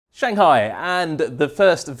Shanghai, and the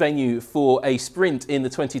first venue for a sprint in the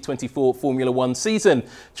 2024 Formula One season.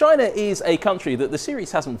 China is a country that the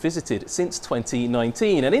series hasn't visited since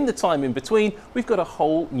 2019, and in the time in between we've got a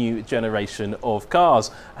whole new generation of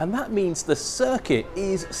cars, and that means the circuit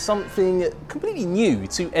is something completely new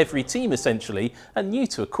to every team essentially, and new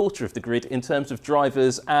to a quarter of the grid in terms of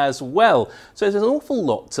drivers as well. So there's an awful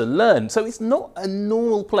lot to learn. So it's not a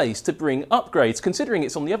normal place to bring upgrades, considering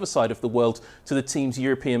it's on the other side of the world to the team's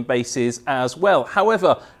European bases as well.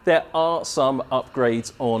 However, there are some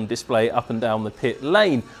upgrades on display up and down the pit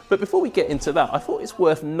lane. But before we get into that, I thought it's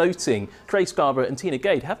worth noting Craig Scarborough and Tina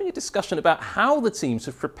Gade having a discussion about how the teams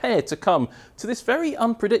have prepared to come to this very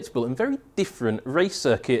unpredictable and very different race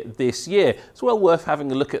circuit this year. It's well worth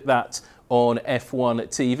having a look at that on F1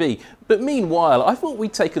 TV. But meanwhile, I thought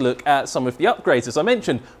we'd take a look at some of the upgrades, as I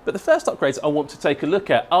mentioned. But the first upgrades I want to take a look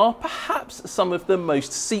at are perhaps some of the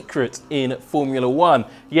most secret in Formula One,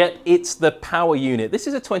 yet it's the power unit. This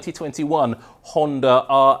is a 2021 Honda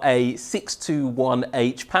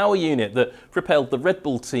RA621H power unit that propelled the Red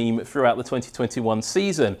Bull team throughout the 2021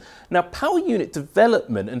 season. Now, power unit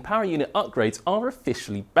development and power unit upgrades are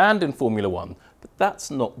officially banned in Formula One, but that's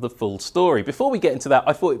not the full story. Before we get into that,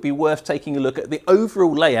 I thought it'd be worth taking a look at the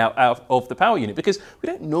overall layout of the power unit, because we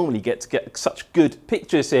don't normally get such good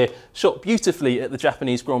pictures here, shot beautifully at the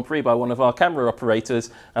Japanese Grand Prix by one of our camera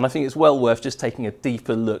operators, and I think it's well worth just taking a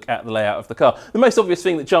deeper look at the layout of the car. The most obvious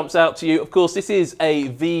thing that jumps out to you, of course, this is a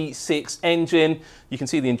V6 engine. You can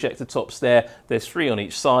see the injector tops there. There's 3 on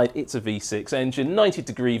each side. It's a V6 engine,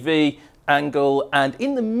 90-degree V angle, and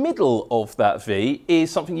in the middle of that V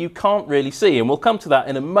is something you can't really see, and we'll come to that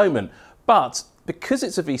in a moment. But because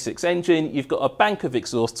it's a V6 engine, you've got a bank of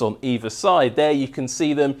exhausts on either side. There you can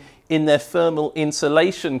see them in their thermal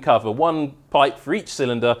insulation cover, one pipe for each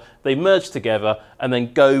cylinder. They merge together and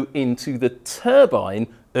then go into the turbine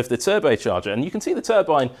of the turbocharger, and you can see the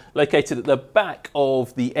turbine located at the back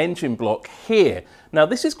of the engine block here. Now,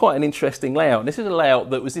 this is quite an interesting layout. This is a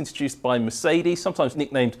layout that was introduced by Mercedes, sometimes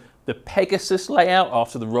nicknamed the Pegasus layout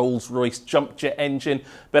after the Rolls-Royce jump jet engine,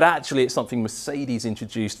 but actually it's something Mercedes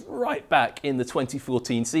introduced right back in the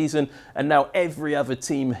 2014 season, and now every other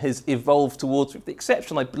team has evolved towards, with the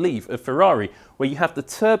exception, I believe, of Ferrari, where you have the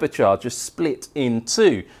turbocharger split in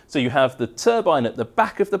two. So you have the turbine at the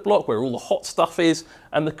back of the block where all the hot stuff is,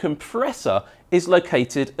 and the compressor is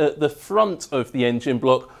located at the front of the engine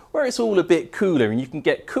block where it's all a bit cooler, and you can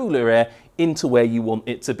get cooler air into where you want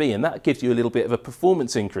it to be, and that gives you a little bit of a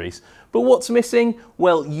performance increase. But what's missing?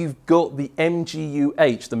 Well, you've got the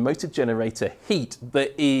MGU-H, the motor generator heat,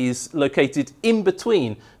 that is located in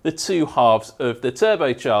between the two halves of the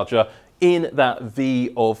turbocharger in that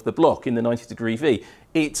V of the block, in the 90-degree V.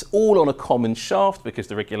 It's all on a common shaft because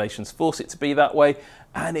the regulations force it to be that way,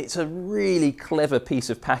 and it's a really clever piece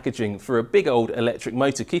of packaging for a big old electric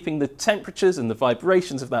motor. Keeping the temperatures and the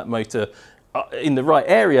vibrations of that motor in the right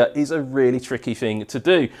area is a really tricky thing to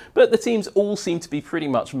do, but the teams all seem to be pretty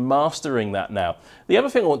much mastering that now. The other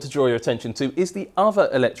thing I want to draw your attention to is the other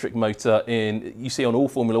electric motor you see on all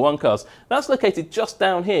Formula One cars. That's located just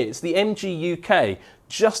down here. It's the MGU-K,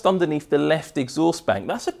 just underneath the left exhaust bank.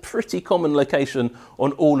 That's a pretty common location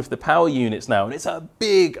on all of the power units now, and it's a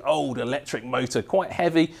big old electric motor, quite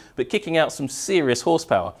heavy, but kicking out some serious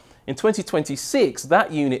horsepower. In 2026,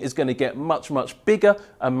 that unit is going to get much, much bigger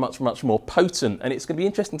and much, much more potent, and it's going to be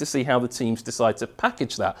interesting to see how the teams decide to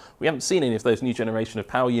package that. We haven't seen any of those new generation of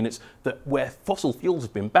power units where fossil fuels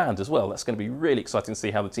have been banned as well. That's going to be really exciting to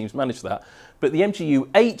see how the teams manage that. But the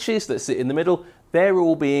MGU-H's that sit in the middle, they're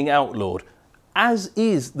all being outlawed, as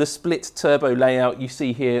is the split turbo layout you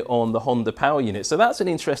see here on the Honda power unit. So that's an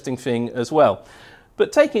interesting thing as well.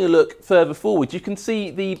 But taking a look further forward, you can see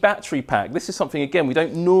the battery pack. This is something, again, we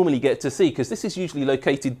don't normally get to see because this is usually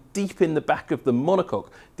located deep in the back of the monocoque,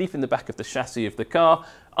 deep in the back of the chassis of the car,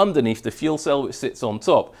 underneath the fuel cell which sits on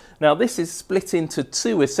top. Now, this is split into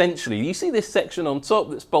two essentially. You see this section on top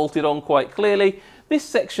that's bolted on quite clearly. This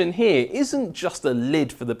section here isn't just a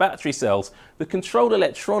lid for the battery cells. The control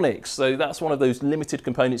electronics, so that's one of those limited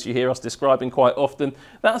components you hear us describing quite often,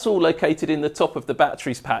 that's all located in the top of the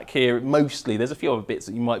batteries pack here mostly. There's a few other bits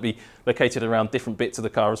that you might be located around different bits of the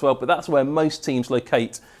car as well, but that's where most teams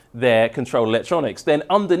locate their control electronics. Then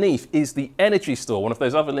underneath is the energy store, one of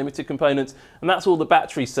those other limited components, and that's all the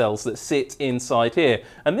battery cells that sit inside here.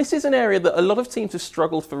 And this is an area that a lot of teams have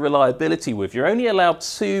struggled for reliability with. You're only allowed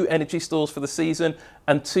 2 energy stores for the season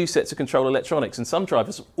and 2 sets of control electronics, and some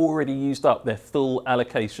drivers have already used up their full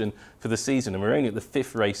allocation for the season, and we're only at the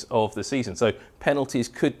 5th race of the season, so penalties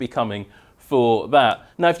could be coming for that.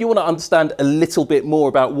 Now, if you want to understand a little bit more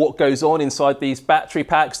about what goes on inside these battery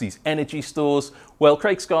packs, these energy stores, well,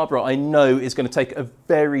 Craig Scarborough, I know, is going to take a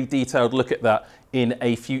very detailed look at that in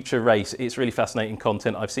a future race. It's really fascinating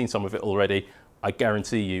content. I've seen some of it already. I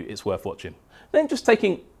guarantee you it's worth watching. Then just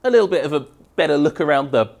taking a little bit of a better look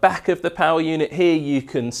around the back of the power unit. Here you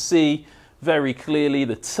can see very clearly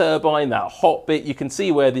the turbine, that hot bit. You can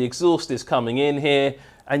see where the exhaust is coming in here,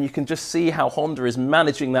 and you can just see how Honda is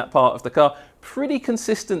managing that part of the car. Pretty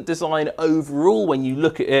consistent design overall when you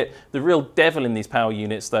look at it. The real devil in these power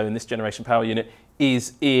units, though, in this generation power unit,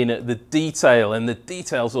 is in the detail, and the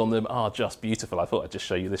details on them are just beautiful. I thought I'd just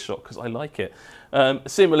show you this shot because I like it.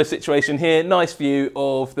 Similar situation here, nice view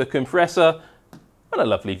of the compressor and a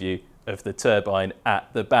lovely view of the turbine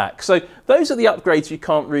at the back. So those are the upgrades you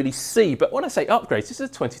can't really see, but when I say upgrades, this is a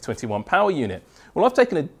 2021 power unit. Well, I've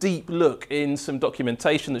taken a deep look in some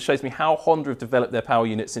documentation that shows me how Honda have developed their power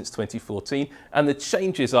unit since 2014, and the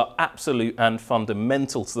changes are absolute and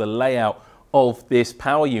fundamental to the layout of this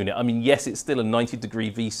power unit. I mean, yes, it's still a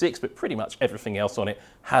 90-degree V6, but pretty much everything else on it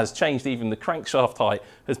has changed. Even the crankshaft height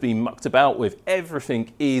has been mucked about with.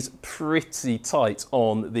 Everything is pretty tight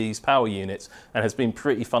on these power units and has been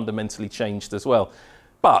pretty fundamentally changed as well.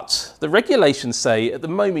 But the regulations say at the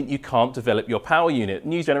moment you can't develop your power unit.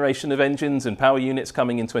 New generation of engines and power units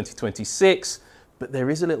coming in 2026. But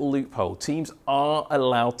there is a little loophole. Teams are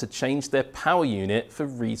allowed to change their power unit for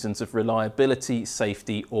reasons of reliability,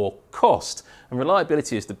 safety, or cost. And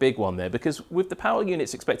reliability is the big one there, because with the power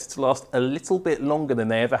units expected to last a little bit longer than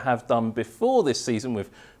they ever have done before this season,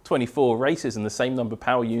 with 24 races and the same number of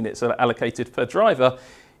power units allocated per driver,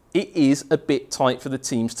 it is a bit tight for the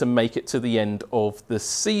teams to make it to the end of the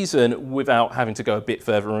season without having to go a bit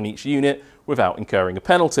further on each unit without incurring a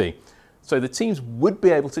penalty. So the teams would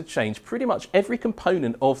be able to change pretty much every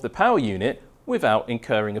component of the power unit without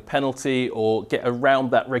incurring a penalty or get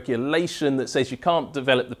around that regulation that says you can't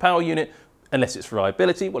develop the power unit unless it's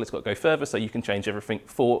reliability. Well, it's got to go further, so you can change everything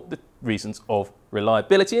for the reasons of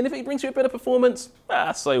reliability. And if it brings you a bit of performance,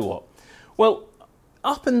 so what? Well,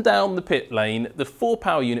 up and down the pit lane, the 4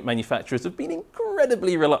 power unit manufacturers have been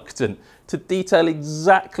incredibly reluctant to detail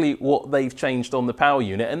exactly what they've changed on the power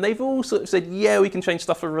unit. And they've all sort of said, yeah, we can change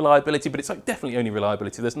stuff for reliability, but it's definitely only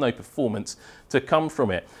reliability. There's no performance to come from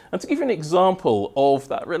it. And to give you an example of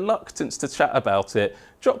that reluctance to chat about it,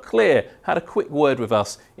 Jock Clear had a quick word with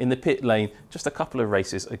us in the pit lane just a couple of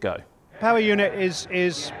races ago. Power unit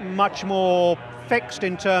is much more fixed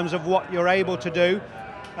in terms of what you're able to do.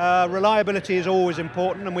 Reliability is always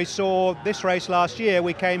important, and we saw this race last year,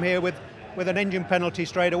 we came here with an engine penalty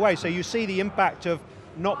straight away. So you see the impact of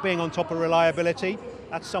not being on top of reliability.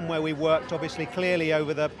 That's somewhere we worked obviously clearly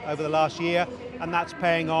over the last year, and that's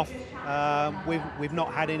paying off. We've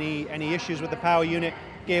not had any issues with the power unit.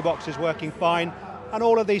 Gearbox is working fine, and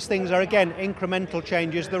all of these things are again incremental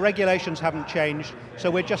changes. The regulations haven't changed, so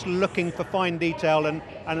we're just looking for fine detail, and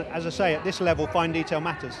as I say, at this level fine detail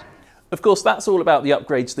matters. Of course, that's all about the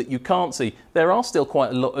upgrades that you can't see. There are still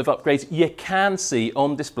quite a lot of upgrades you can see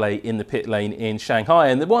on display in the pit lane in Shanghai.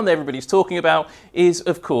 And the one that everybody's talking about is,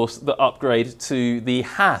 of course, the upgrade to the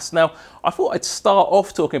Haas. Now, I thought I'd start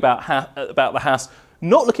off talking about the Haas,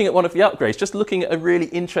 not looking at one of the upgrades, just looking at a really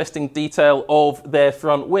interesting detail of their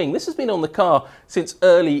front wing. This has been on the car since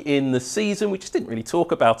early in the season. We just didn't really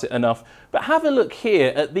talk about it enough. But have a look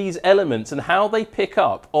here at these elements and how they pick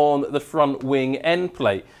up on the front wing end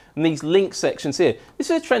plate. And these link sections here. This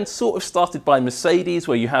is a trend sort of started by Mercedes,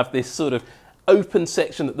 where you have this sort of open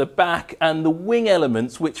section at the back, and the wing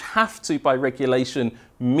elements, which have to, by regulation,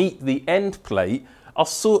 meet the end plate, are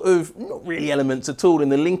sort of not really elements at all,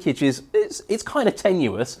 and the linkage is it's kind of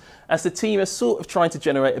tenuous, as the team are sort of trying to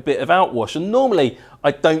generate a bit of outwash. And normally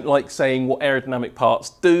I don't like saying what aerodynamic parts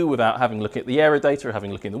do without having a look at the aerodata or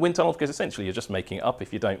having a look in the wind tunnel, because essentially you're just making it up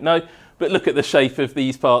if you don't know. But look at the shape of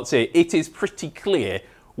these parts here. It is pretty clear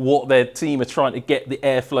what their team are trying to get the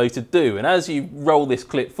airflow to do. And as you roll this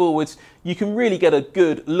clip forwards, you can really get a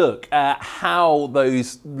good look at how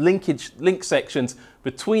those link sections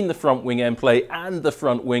between the front wing end plate and the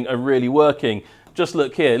front wing are really working. Just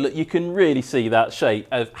look here, look, you can really see that shape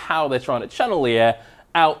of how they're trying to channel the air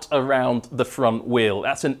out around the front wheel.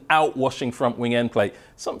 That's an outwashing front wing end plate,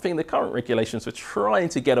 something the current regulations were trying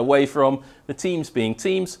to get away from. The teams being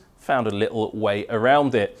teams found a little way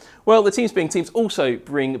around it. Well, the teams being teams also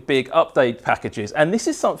bring big update packages, and this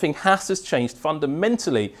is something Haas has changed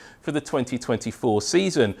fundamentally for the 2024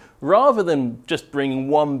 season. Rather than just bringing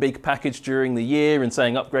one big package during the year and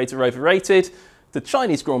saying upgrades are overrated, the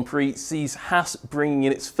Chinese Grand Prix sees Haas bringing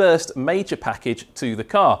in its first major package to the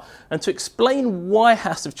car. And to explain why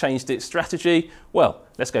Haas have changed its strategy, well,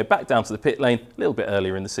 let's go back down to the pit lane a little bit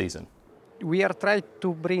earlier in the season. We are trying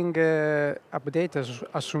to bring updates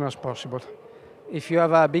as soon as possible. If you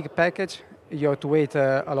have a big package, you have to wait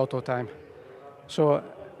a lot of time. So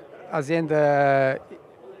at the end,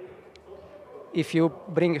 if you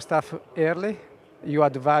bring stuff early, you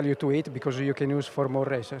add value to it because you can use for more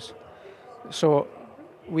races. So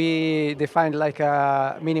we define like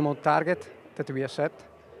a minimum target that we have set.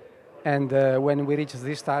 And when we reach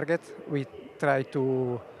this target, we try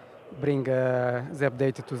to bring the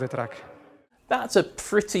update to the track. That's a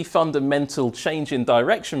pretty fundamental change in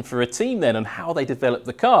direction for a team then on how they develop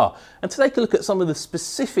the car. And to take a look at some of the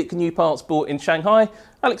specific new parts bought in Shanghai,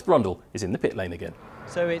 Alex Brundle is in the pit lane again.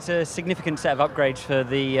 So it's a significant set of upgrades for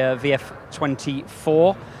the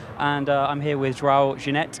VF24, and I'm here with Joao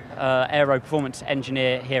Jeanette, Aero Performance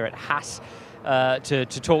Engineer here at Haas, to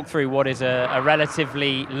talk through what is a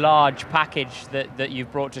relatively large package that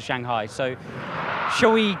you've brought to Shanghai. So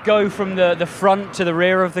shall we go from the front to the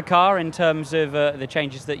rear of the car in terms of the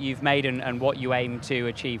changes that you've made and what you aim to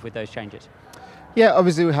achieve with those changes? Yeah,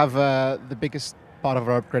 obviously we have the biggest part of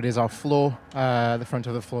our upgrade is our floor. The front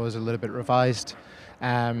of the floor is a little bit revised.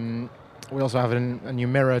 We also have a new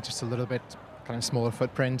mirror, just a little bit kind of smaller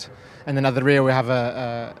footprint. And then at the rear we have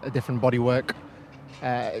a different bodywork.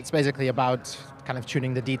 It's basically about kind of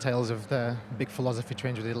tuning the details of the big philosophy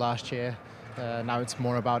change we did last year. Now it's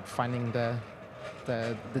more about finding the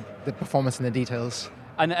performance in the details.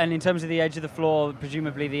 And in terms of the edge of the floor,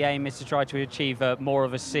 presumably the aim is to try to achieve more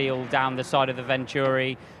of a seal down the side of the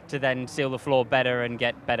Venturi to then seal the floor better and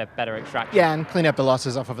get better extraction. Yeah, and clean up the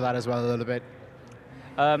losses off of that as well a little bit.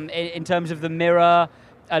 In terms of the mirror,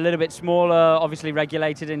 a little bit smaller, obviously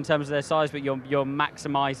regulated in terms of their size, but you're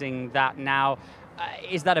maximizing that now.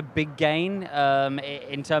 Is that a big gain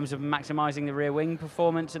in terms of maximizing the rear wing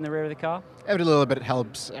performance in the rear of the car? Every little bit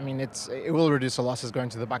helps. I mean, it will reduce the losses going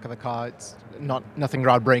to the back of the car. It's nothing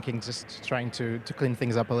groundbreaking, just trying to clean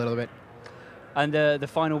things up a little bit. And the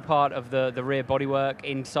final part of the rear bodywork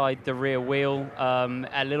inside the rear wheel,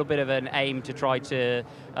 a little bit of an aim to try to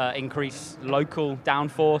increase local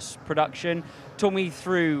downforce production. Talk me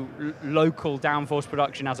through local downforce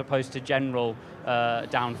production as opposed to general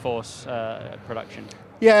downforce production.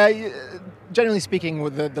 Yeah, generally speaking,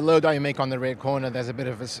 with the load that you make on the rear corner,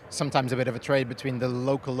 there's sometimes a bit of a trade between the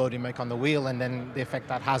local load you make on the wheel and then the effect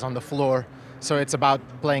that has on the floor. So it's about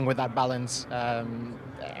playing with that balance,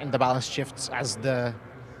 and the balance shifts as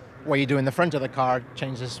what you do in the front of the car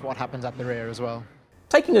changes what happens at the rear as well.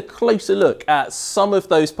 Taking a closer look at some of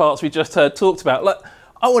those parts we just heard talked about, look,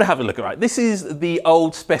 I want to have a look at it. This is the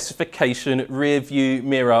old specification rear view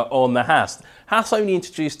mirror on the Haas. Haas only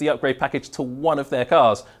introduced the upgrade package to one of their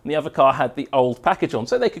cars, and the other car had the old package on,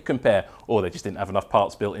 so they could compare, or they just didn't have enough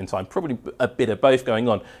parts built in time. Probably a bit of both going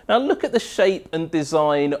on. Now look at the shape and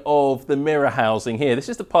design of the mirror housing here. This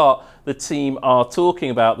is the part the team are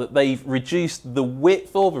talking about that they've reduced the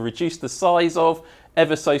width of, or reduced the size of,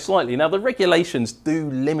 ever so slightly. Now the regulations do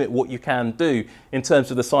limit what you can do in terms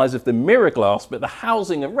of the size of the mirror glass, but the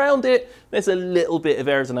housing around it, there's a little bit of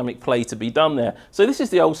aerodynamic play to be done there. So this is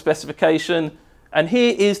the old specification, and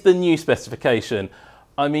here is the new specification.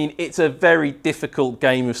 I mean, it's a very difficult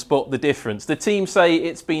game of spot the difference. The team say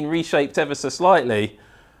it's been reshaped ever so slightly.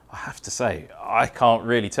 I have to say, I can't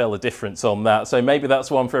really tell the difference on that. So maybe that's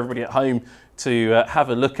one for everybody at home to have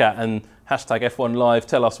a look at, and hashtag F1 Live,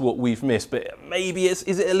 tell us what we've missed. But maybe is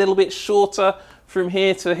it a little bit shorter from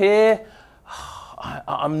here to here?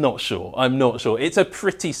 I'm not sure. I'm not sure. It's a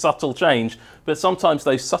pretty subtle change, but sometimes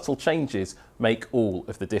those subtle changes make all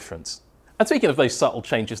of the difference. And speaking of those subtle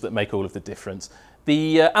changes that make all of the difference,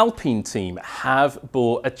 the Alpine team have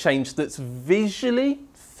brought a change that's visually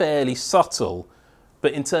fairly subtle,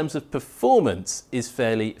 but in terms of performance is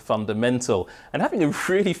fairly fundamental. And having a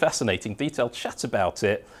really fascinating detailed chat about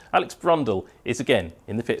it, Alex Brundle is again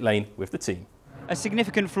in the pit lane with the team. A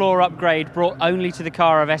significant floor upgrade brought only to the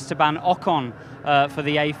car of Esteban Ocon for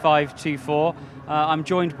the A524. I'm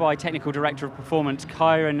joined by Technical Director of Performance,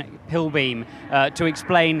 Kyron Pilbeam, to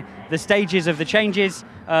explain the stages of the changes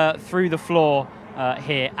through the floor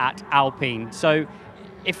here at Alpine. So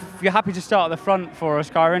if you're happy to start at the front for us,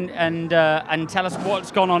 Kyron, and tell us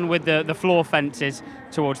what's gone on with the floor fences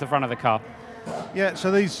towards the front of the car. Yeah,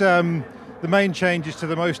 so these the main changes to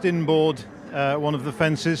the most inboard one of the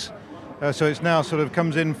fences. So it's now sort of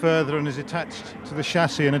comes in further and is attached to the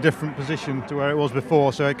chassis in a different position to where it was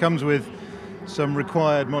before. So it comes with some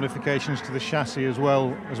required modifications to the chassis as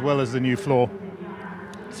well as the new floor.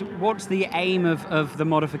 Alex, what's the aim of the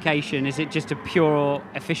modification? Is it just a pure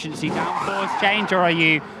efficiency downforce change, or are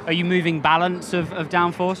you moving balance of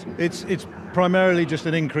downforce? It's primarily just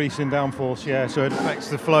an increase in downforce, yeah. So it affects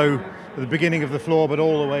the flow at the beginning of the floor, but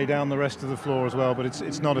all the way down the rest of the floor as well. But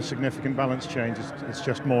it's not a significant balance change. It's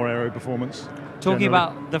just more aero performance. Talking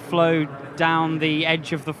about the flow down the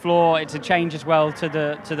edge of the floor, it's a change as well to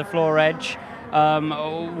the floor edge.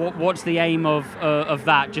 What's the aim of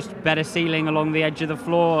that? Just better sealing along the edge of the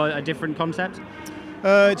floor, a different concept?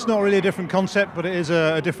 It's not really a different concept, but it is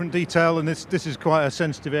a different detail, and this is quite a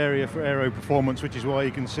sensitive area for aero performance, which is why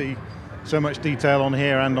you can see so much detail on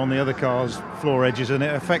here and on the other cars' floor edges, and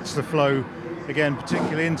it affects the flow, again,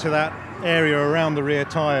 particularly into that area around the rear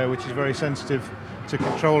tyre, which is very sensitive to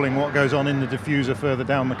controlling what goes on in the diffuser further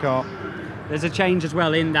down the car. There's a change as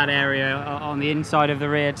well in that area on the inside of the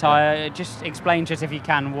rear tyre. Just explain to us, if you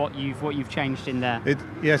can, what you've changed in there.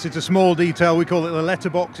 Yes, it's a small detail. We call it the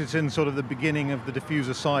letterbox. It's in sort of the beginning of the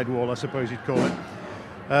diffuser sidewall, I suppose you'd call it.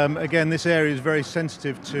 Again, this area is very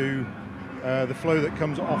sensitive to the flow that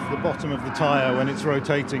comes off the bottom of the tyre when it's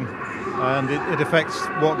rotating, and it affects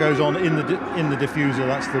what goes on in the diffuser.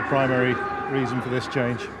 That's the primary reason for this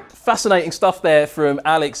change. Fascinating stuff there from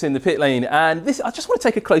Alex in the pit lane, and I just want to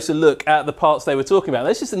take a closer look at the parts they were talking about.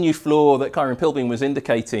 This is the new floor that Kyron Pilbeam was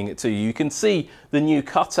indicating to you. You can see the new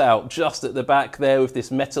cutout just at the back there with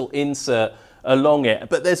this metal insert along it,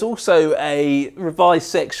 but there's also a revised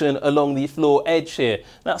section along the floor edge here.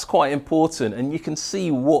 That's quite important, and you can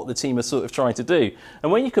see what the team are sort of trying to do.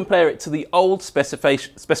 And when you compare it to the old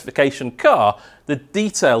specification car, the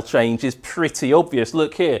detail change is pretty obvious.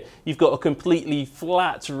 Look here, you've got a completely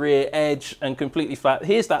flat rear edge and completely flat.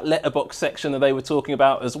 Here's that letterbox section that they were talking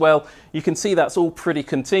about as well. You can see that's all pretty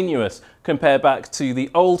continuous. Compare back to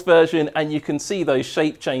the old version, and you can see those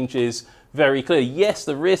shape changes very clear. Yes,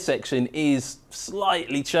 the rear section is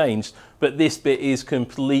slightly changed, but this bit is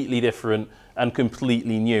completely different and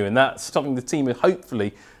completely new, and that's something the team are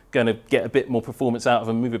hopefully going to get a bit more performance out of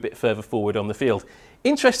and move a bit further forward on the field.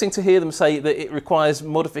 Interesting to hear them say that it requires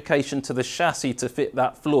modification to the chassis to fit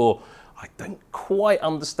that floor. I don't quite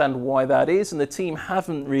understand why that is, and the team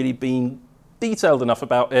haven't really been detailed enough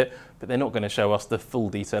about it, but they're not going to show us the full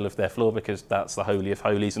detail of their floor because that's the holy of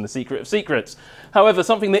holies and the secret of secrets. However,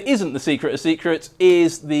 something that isn't the secret of secrets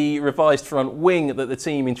is the revised front wing that the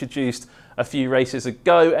team introduced a few races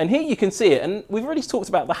ago, and here you can see it. And we've already talked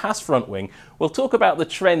about the Haas front wing. We'll talk about the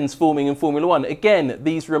trends forming in Formula One. Again,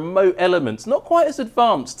 these remote elements, not quite as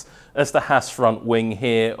advanced as the Haas front wing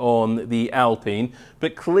here on the Alpine,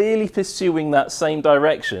 but clearly pursuing that same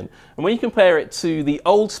direction. And when you compare it to the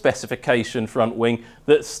old specification front wing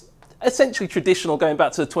that's essentially traditional going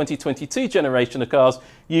back to the 2022 generation of cars,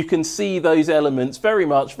 you can see those elements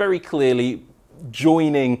very clearly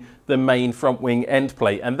joining the main front wing end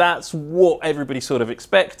plate, and that's what everybody sort of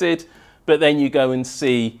expected. But then you go and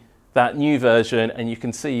see that new version, and you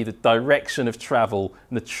can see the direction of travel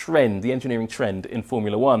and the trend, the engineering trend in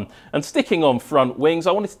Formula One. And sticking on front wings,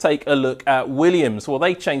 I wanted to take a look at Williams. Well,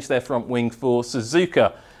 they changed their front wing for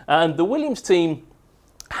Suzuka, and the Williams team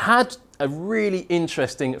had a really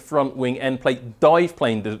interesting front wing end plate dive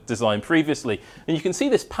plane design previously. And you can see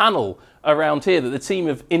this panel around here that the team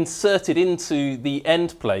have inserted into the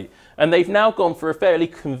end plate, and they've now gone for a fairly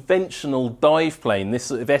conventional dive plane, this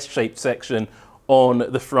sort of S-shaped section on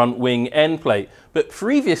the front wing end plate. But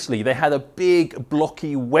previously they had a big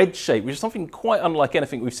blocky wedge shape, which is something quite unlike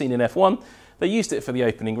anything we've seen in F1. They used it for the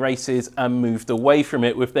opening races and moved away from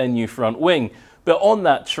it with their new front wing. But on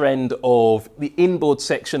that trend of the inboard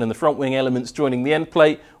section and the front wing elements joining the end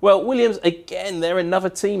plate, well, Williams, again, they're another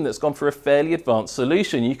team that's gone for a fairly advanced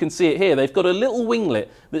solution. You can see it here. They've got a little winglet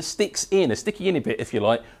that sticks in, a sticky in bit, if you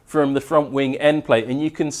like, from the front wing end plate. And you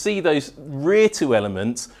can see those rear two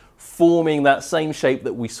elements forming that same shape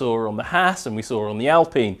that we saw on the Haas and we saw on the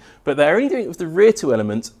Alpine. But they're only doing it with the rear two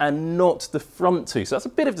elements and not the front two. So that's a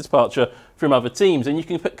bit of departure from other teams. And you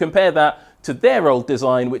can compare that to their old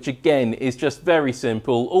design, which again is just very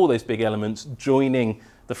simple, all those big elements joining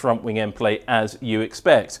the front wing end plate as you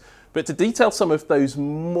expect. But to detail some of those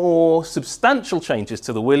more substantial changes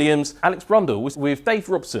to the Williams, Alex Brundle was with Dave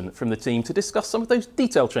Robson from the team to discuss some of those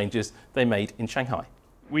detail changes they made in Shanghai.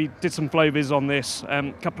 We did some flow viz on this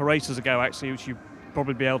a couple of races ago actually, which you'll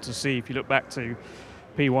probably be able to see if you look back to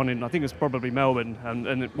P1 in, I think it was probably Melbourne,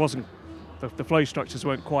 and it wasn't, the flow structures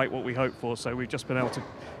weren't quite what we hoped for, so we've just been able to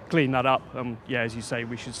clean that up. Yeah, as you say,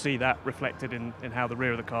 we should see that reflected in how the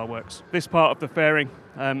rear of the car works. This part of the fairing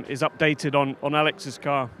is updated on Alex's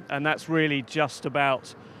car, and that's really just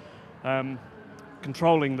about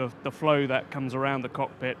controlling the flow that comes around the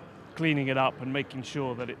cockpit, cleaning it up and making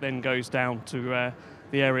sure that it then goes down to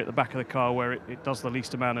the area at the back of the car where it does the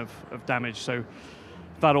least amount of damage. So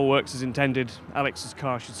if that all works as intended, Alex's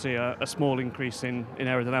car should see a small increase in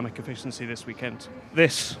aerodynamic efficiency this weekend.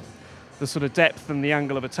 The sort of depth and the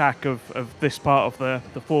angle of attack of this part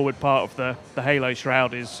of the forward part of the halo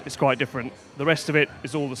shroud is quite different. The rest of it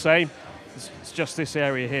is all the same. It's just this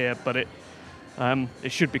area here, but it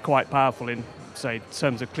should be quite powerful in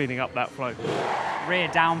terms of cleaning up that flow. Rear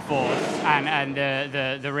downforce and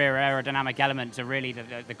the rear aerodynamic elements are really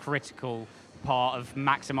the critical part of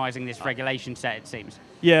maximising this regulation set, it seems.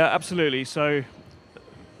 Yeah, absolutely. So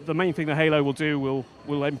the main thing the halo will do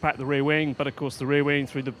will impact the rear wing, but of course the rear wing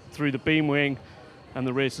through the beam wing and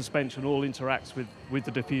the rear suspension all interacts with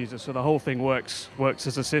the diffuser. So the whole thing works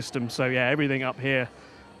as a system. So yeah, everything up here,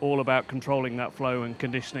 all about controlling that flow and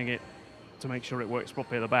conditioning it to make sure it works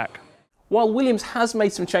properly at the back. While Williams has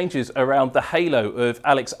made some changes around the halo of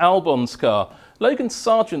Alex Albon's car, Logan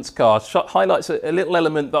Sargent's car highlights a little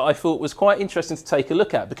element that I thought was quite interesting to take a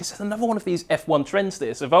look at, because it's another one of these F1 trends that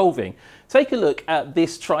is evolving. Take a look at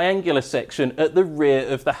this triangular section at the rear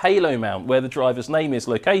of the halo mount where the driver's name is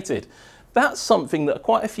located. That's something that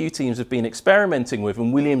quite a few teams have been experimenting with,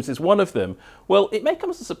 and Williams is one of them. Well, it may come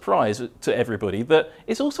as a surprise to everybody that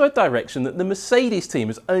it's also a direction that the Mercedes team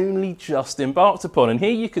has only just embarked upon. And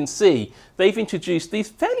here you can see they've introduced these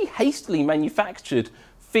fairly hastily manufactured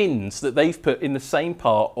fins that they've put in the same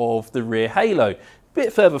part of the rear halo. A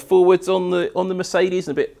bit further forwards on the Mercedes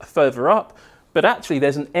and a bit further up. But actually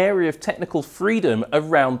there's an area of technical freedom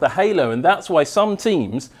around the halo, and that's why some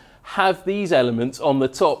teams have these elements on the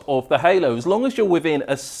top of the halo. As long as you're within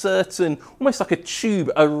a certain, almost like a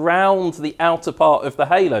tube around the outer part of the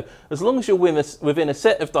halo, as long as you're within a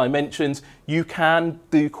set of dimensions, you can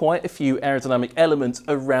do quite a few aerodynamic elements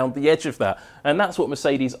around the edge of that. And that's what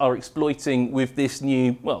Mercedes are exploiting with this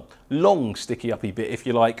new, well, long sticky uppy bit, if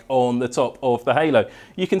you like, on the top of the halo.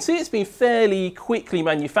 You can see it's been fairly quickly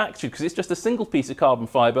manufactured because it's just a single piece of carbon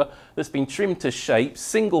fibre that's been trimmed to shape,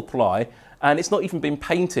 single ply, and it's not even been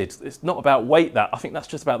painted. It's not about weight that. I think that's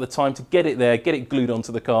just about the time to get it there, get it glued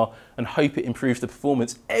onto the car and hope it improves the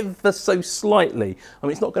performance ever so slightly. I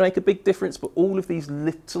mean, it's not going to make a big difference, but all of these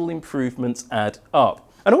little improvements add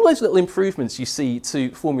up. And all those little improvements you see to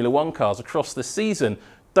Formula One cars across the season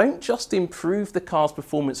don't just improve the car's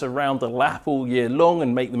performance around the lap all year long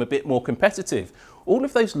and make them a bit more competitive. All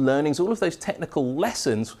of those learnings, all of those technical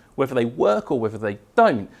lessons, whether they work or whether they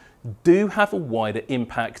don't, do have a wider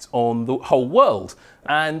impact on the whole world.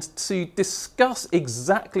 And to discuss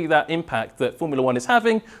exactly that impact that Formula One is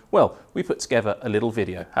having, well, we put together a little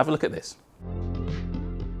video. Have a look at this.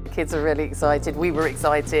 The kids are really excited. We were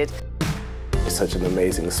excited. It's such an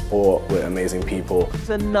amazing sport with amazing people. It's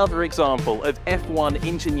another example of F1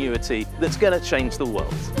 ingenuity that's going to change the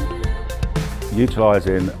world.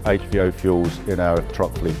 Utilising HVO fuels in our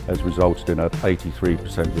truck fleet has resulted in an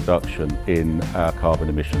 83% reduction in our carbon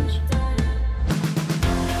emissions.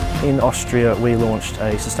 In Austria, we launched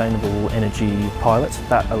a sustainable energy pilot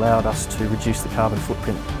that allowed us to reduce the carbon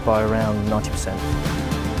footprint by around 90%.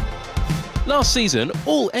 Last season,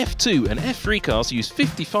 all F2 and F3 cars used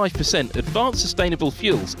 55% advanced sustainable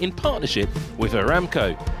fuels in partnership with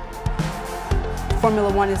Aramco. Formula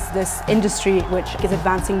One is this industry which is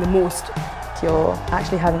advancing the most. You're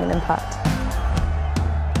actually having an impact.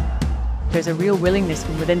 There's a real willingness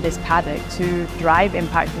from within this paddock to drive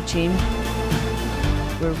impactful change.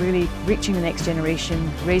 We're really reaching the next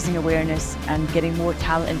generation, raising awareness and getting more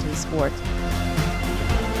talent into the sport.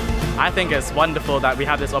 I think it's wonderful that we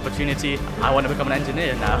have this opportunity. I want to become an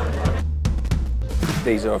engineer now.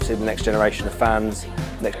 These are obviously the next generation of fans,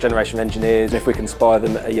 next generation of engineers. If we can inspire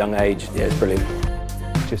them at a young age, yeah, it's brilliant.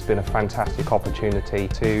 Just been a fantastic opportunity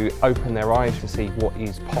to open their eyes to see what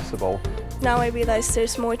is possible. Now I realise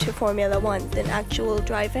there's more to Formula One than actual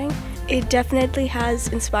driving. It definitely has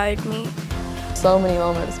inspired me. So many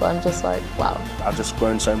moments where I'm just like, wow. I've just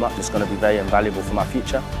grown so much, it's going to be very invaluable for my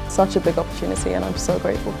future. Such a big opportunity and I'm so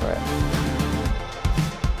grateful for it.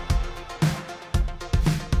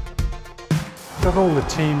 We've got all the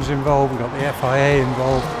teams involved, we've got the FIA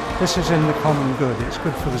involved. This is in the common good. It's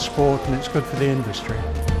good for the sport and it's good for the industry.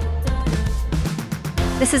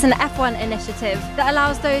 This is an F1 initiative that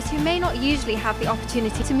allows those who may not usually have the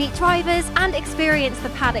opportunity to meet drivers and experience the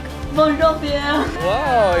paddock. Bonjour, Pierre!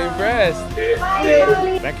 Wow, impressed!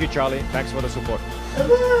 Thank you, Charlie. Thanks for the support.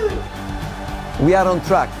 We are on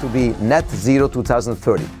track to be net zero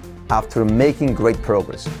 2030 after making great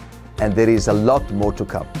progress. And there is a lot more to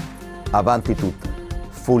come. Avanti tutta.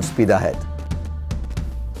 Full speed ahead.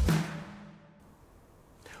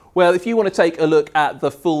 Well, if you want to take a look at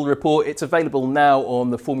the full report, it's available now on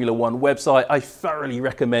the Formula One website. I thoroughly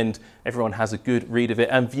recommend everyone has a good read of it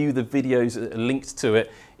and view the videos linked to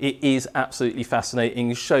it. It is absolutely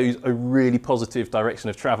fascinating. It shows a really positive direction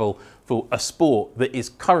of travel for a sport that is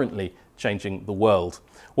currently changing the world.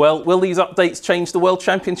 Well, will these updates change the World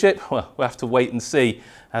Championship? Well, we'll have to wait and see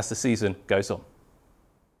as the season goes on.